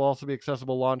Motorfest will also be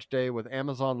accessible launch day with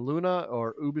Amazon Luna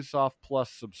or Ubisoft Plus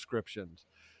subscriptions.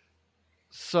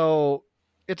 So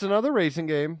it's another racing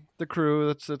game, The Crew.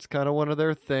 It's kind of one of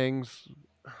their things.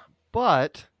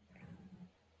 But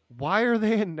why are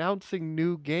they announcing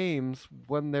new games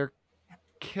when they're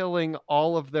killing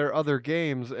all of their other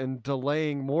games and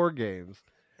delaying more games?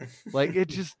 Like, it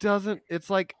just doesn't. It's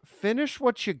like, finish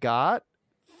what you got,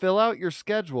 fill out your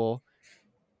schedule,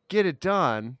 get it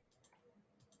done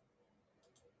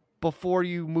before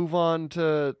you move on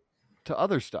to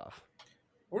other stuff.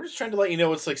 We're just trying to let you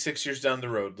know it's like 6 years down the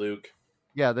road, Luke.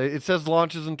 Yeah, it says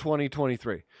launches in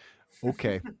 2023.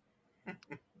 Okay.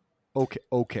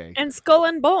 Okay. And Skull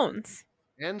and Bones.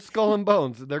 And Skull and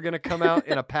Bones. They're going to come out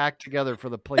in a pack together for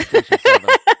the PlayStation 7.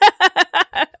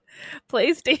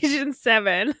 PlayStation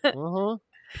 7. Uh-huh.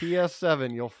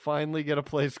 PS7. You'll finally get to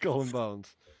play Skull and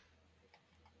Bones.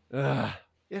 Ugh.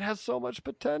 It has so much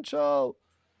potential.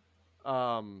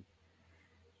 Okay,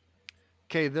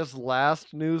 this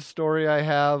last news story I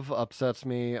have upsets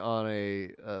me on a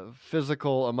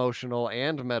physical, emotional,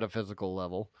 and metaphysical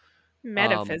level.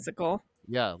 Metaphysical.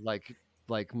 Yeah, like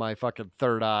my fucking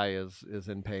third eye is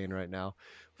in pain right now.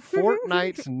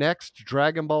 Fortnite's next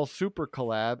Dragon Ball Super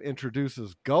collab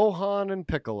introduces Gohan and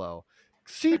Piccolo.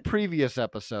 See previous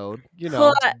episode,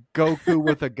 Goku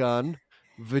with a gun,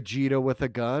 Vegeta with a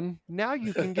gun. Now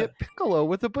you can get Piccolo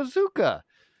with a bazooka.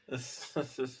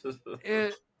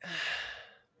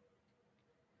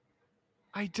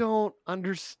 I don't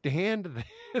understand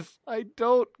this. I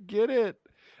don't get it.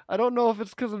 I don't know if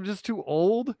it's because I'm just too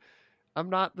old. I'm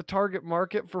not the target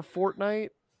market for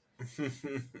Fortnite.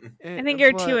 I think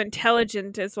you're too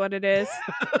intelligent is what it is.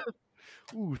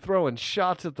 Ooh, throwing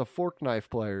shots at the fork knife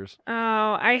players.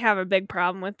 Oh, I have a big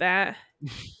problem with that.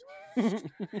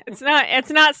 It's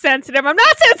not sensitive. I'm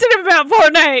not sensitive about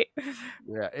Fortnite.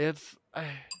 Yeah,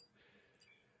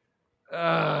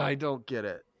 I don't get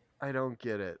it.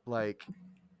 Like,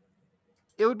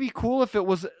 it would be cool if it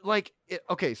was like,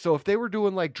 okay, so if they were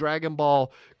doing like Dragon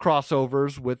Ball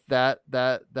crossovers with that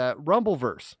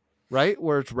Rumbleverse, right?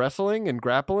 Where it's wrestling and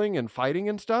grappling and fighting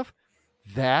and stuff,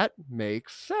 that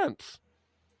makes sense.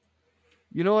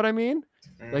 You know what I mean?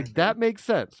 Like, that makes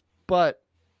sense. But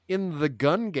in the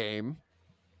gun game,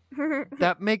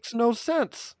 that makes no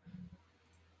sense.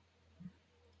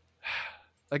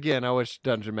 Again, I wish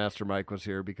Dungeon Master Mike was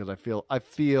here because I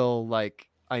feel like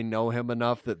I know him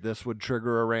enough that this would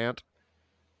trigger a rant.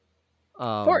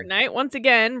 Fortnite, once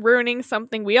again, ruining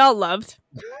something we all loved.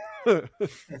 But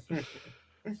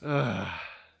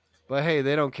hey,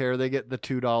 they don't care. They get the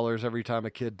 $2 every time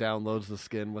a kid downloads the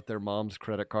skin with their mom's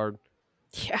credit card.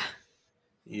 Yeah.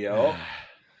 Yo.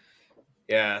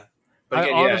 Yeah. But I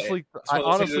again, honestly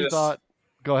just, thought.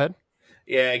 Go ahead.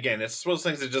 Yeah, again, it's one of those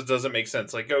things that just doesn't make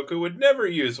sense. Like, Goku would never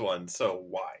use one, so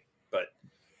why? But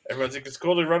everyone thinks it's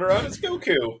cool to run around as Goku.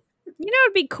 You know what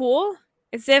would be cool?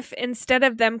 Is if instead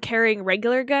of them carrying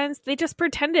regular guns, they just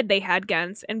pretended they had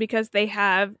guns, and because they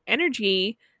have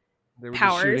energy They were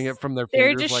powers, just shooting it from their they're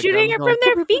fingers. just like shooting guns it going,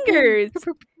 from their fingers.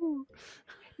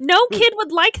 No kid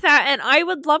would like that, and I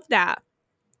would love that.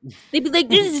 They'd be like,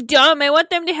 "This is dumb. I want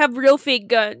them to have real fake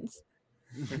guns."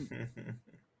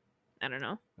 I don't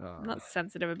know. I'm not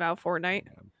sensitive about Fortnite.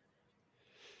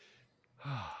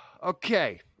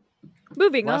 Okay.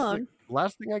 Moving on.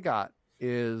 Last thing I got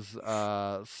is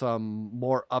some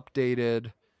more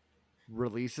updated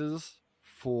releases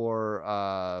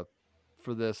for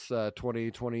this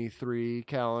 2023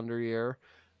 calendar year.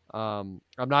 I'm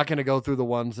not going to go through the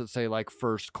ones that say like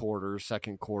first quarter,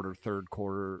 second quarter, third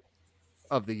quarter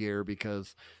of the year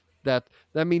because that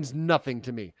means nothing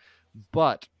to me.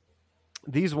 But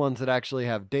these ones that actually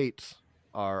have dates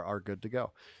are good to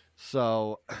go.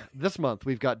 So this month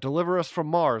we've got Deliver Us from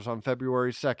Mars on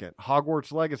February 2nd,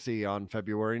 Hogwarts Legacy on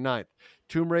February 9th,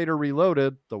 Tomb Raider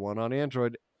Reloaded, the one on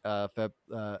Android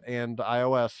and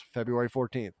iOS, February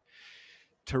 14th.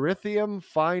 Terithium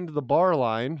Find the Bar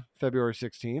Line, February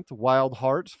 16th. Wild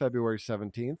Hearts, February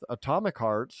 17th. Atomic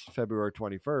Hearts, February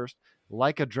 21st.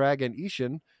 Like a Dragon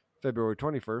Ishin, February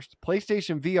 21st.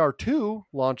 PlayStation VR 2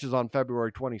 launches on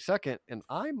February 22nd, and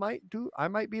I might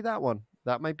be that one.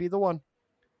 That might be the one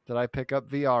that I pick up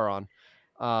VR on.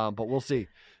 But we'll see.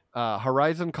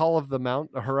 Horizon Call of the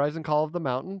Mountain,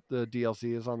 the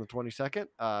DLC is on the 22nd.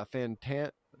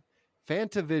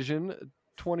 Fantavision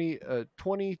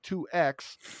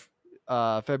 22X,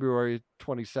 February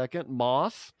 22nd.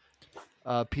 Moss,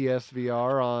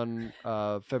 PSVR on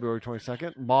February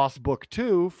 22nd. Moss Book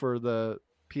 2 for the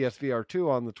PSVR 2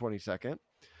 on the 22nd.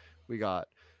 We got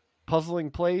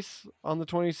Puzzling Place on the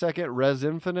 22nd. Res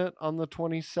Infinite on the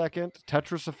 22nd.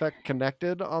 Tetris Effect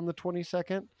Connected on the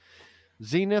 22nd.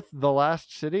 Zenith The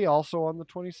Last City also on the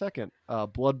 22nd.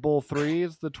 Blood Bowl 3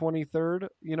 is the 23rd.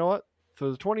 You know what? For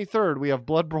the 23rd, we have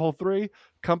Blood Bowl 3,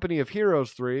 Company of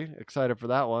Heroes 3. Excited for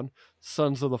that one.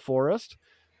 Sons of the Forest.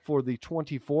 For the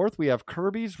 24th, we have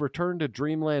Kirby's Return to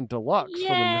Dreamland Deluxe for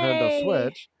the Nintendo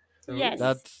Switch.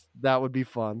 Yes. That would be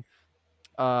fun.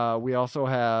 We also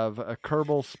have a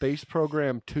Kerbal Space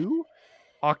Program 2,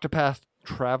 Octopath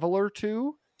Traveler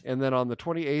 2, and then on the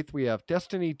 28th, we have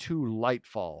Destiny 2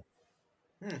 Lightfall.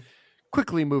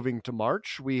 Quickly moving to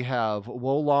March, we have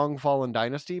Wolong Fallen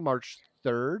Dynasty, March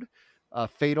 3rd.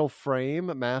 Fatal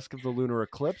Frame, Mask of the Lunar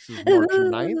Eclipse is March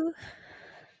 9th.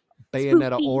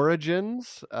 Bayonetta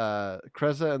Origins,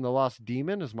 Kreza and the Lost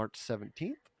Demon is March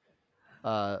 17th.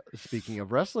 Speaking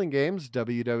of wrestling games,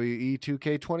 WWE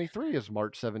 2K23 is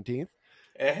March 17th.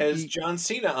 It has John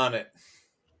Cena on it.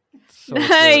 So nice.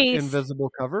 It's an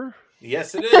invisible cover?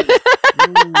 Yes, it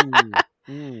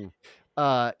is.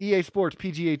 EA Sports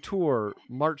PGA Tour,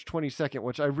 March 22nd,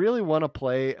 which I really want to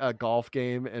play a golf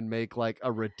game and make like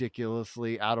a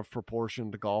ridiculously out of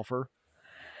proportioned golfer.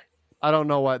 I don't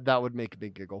know what that would make me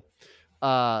giggle.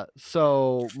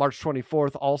 So March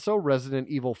 24th, also Resident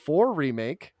Evil 4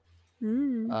 remake.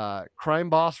 Crime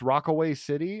Boss Rockaway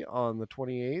City on the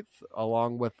 28th,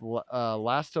 along with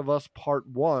Last of Us Part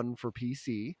 1 for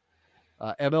PC.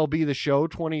 MLB The Show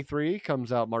 23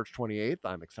 comes out March 28th.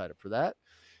 I'm excited for that.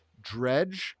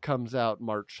 Dredge comes out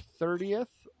March 30th.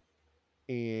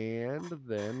 And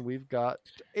then we've got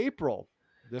April.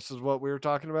 This is what we were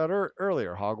talking about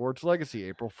earlier. Hogwarts Legacy,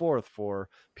 April 4th for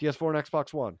PS4 and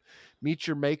Xbox One. Meet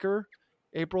Your Maker,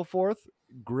 April 4th.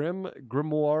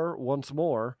 Grimoire Once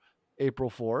More,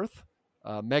 April 4th.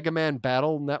 Mega Man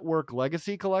Battle Network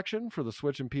Legacy Collection for the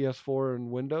Switch and PS4 and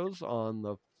Windows on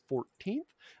the 14th.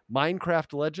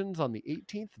 Minecraft Legends on the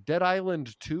 18th. Dead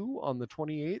Island 2 on the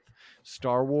 28th.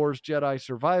 Star Wars Jedi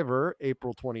Survivor,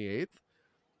 April 28th.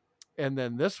 And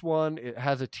then this one, it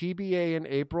has a TBA in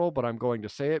April, but I'm going to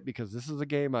say it because this is a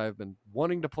game I've been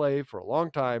wanting to play for a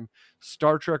long time.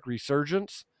 Star Trek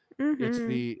Resurgence.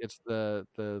 Mm-hmm. It's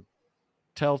the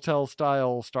Telltale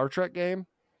style Star Trek game.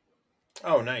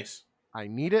 Oh, nice. I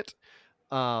need it.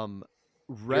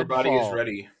 Your body is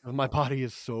ready. My body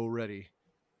is so ready.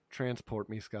 Transport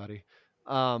me, Scotty.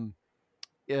 Now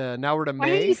we're to May. Why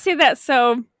did you say that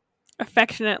so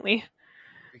affectionately?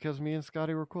 because me and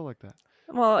Scotty were cool like that.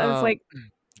 Well, it was like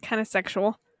kind of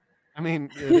sexual. I mean,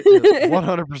 it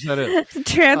 100% is.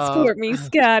 Transport me,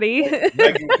 Scotty. I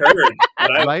concurred,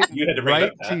 but Right, you had to bring right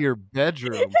it up, to Pat. your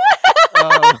bedroom.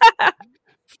 Um,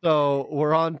 so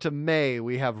we're on to May.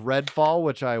 We have Redfall,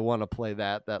 which I want to play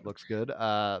that. That looks good.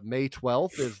 May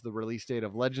 12th is the release date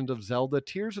of Legend of Zelda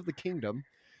Tears of the Kingdom.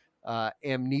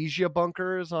 Amnesia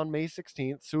Bunker is on May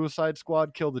 16th. Suicide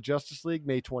Squad Kill the Justice League,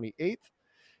 May 28th.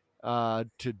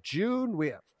 To June, we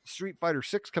have Street Fighter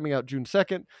 6 coming out June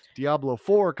 2nd. Diablo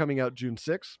 4 coming out June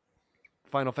 6th.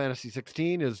 Final Fantasy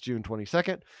 16 is June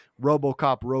 22nd.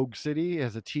 RoboCop Rogue City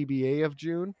has a TBA of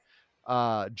June.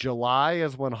 July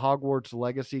is when Hogwarts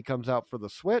Legacy comes out for the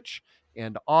Switch.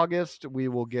 And August, we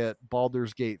will get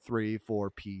Baldur's Gate 3 for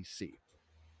PC.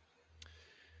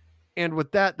 And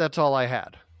with that, that's all I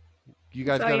had. You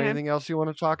guys That's all got you had? anything else you want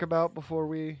to talk about before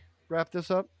we wrap this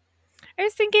up? I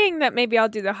was thinking that maybe I'll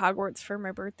do the Hogwarts for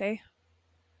my birthday.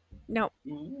 No,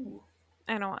 Ooh.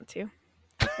 I don't want to.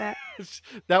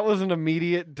 That was an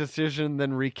immediate decision,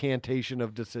 then recantation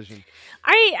of decision.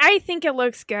 I think it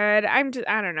looks good. I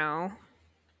don't know.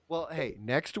 Well, hey,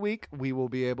 next week we will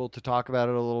be able to talk about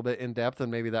it a little bit in depth,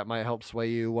 and maybe that might help sway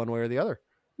you one way or the other.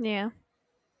 Yeah.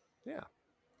 Yeah.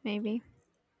 Maybe.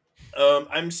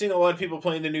 I'm seeing a lot of people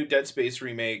playing the new Dead Space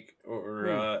remake.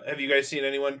 Or have you guys seen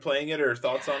anyone playing it or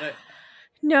thoughts on it?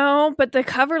 No, but the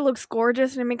cover looks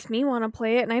gorgeous and it makes me want to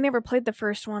play it. And I never played the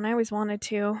first one. I always wanted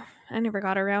to. I never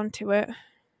got around to it.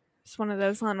 It's one of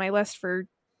those on my list for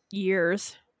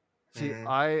years. See,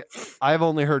 Mhm. I've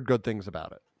only heard good things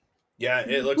about it. Yeah,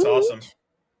 it looks awesome.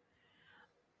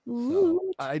 So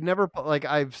I never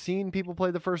I've seen people play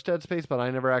the first Dead Space, but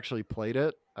I never actually played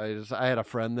it. I had a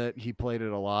friend that he played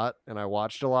it a lot, and I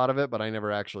watched a lot of it, but I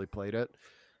never actually played it.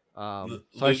 So I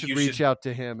Luke, should you reach should- out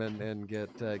to him and get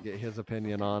his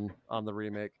opinion on the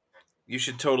remake. You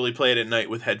should totally play it at night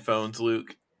with headphones,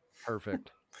 Luke.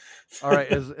 Perfect. All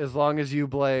right, as long as you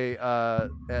play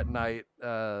at night,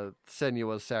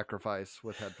 Senua's Sacrifice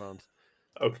with headphones.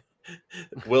 Okay.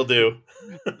 Will do.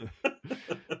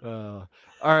 All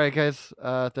right, guys.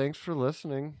 Thanks for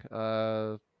listening.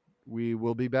 We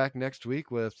will be back next week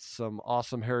with some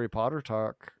awesome Harry Potter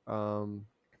talk. In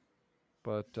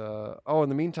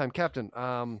the meantime, Captain,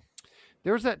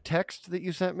 there was that text that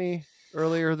you sent me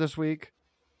earlier this week.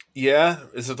 Yeah,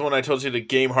 is it the one I told you to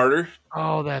game harder?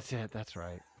 Oh, that's it. That's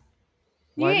right.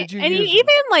 Why did you And use... you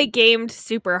even gamed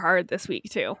super hard this week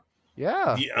too.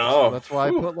 Yeah. Oh, That's why I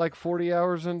whew. put 40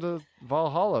 hours into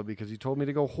Valhalla, because you told me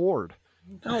to go hoard.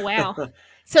 Oh wow.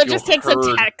 So it Go just takes hard.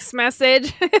 a text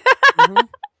message. Mhm.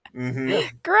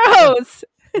 Mm-hmm. Gross.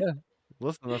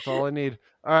 Listen, that's all I need.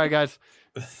 All right, guys.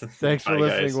 Thanks for Bye,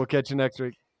 listening. guys. We'll catch you next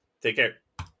week. Take care.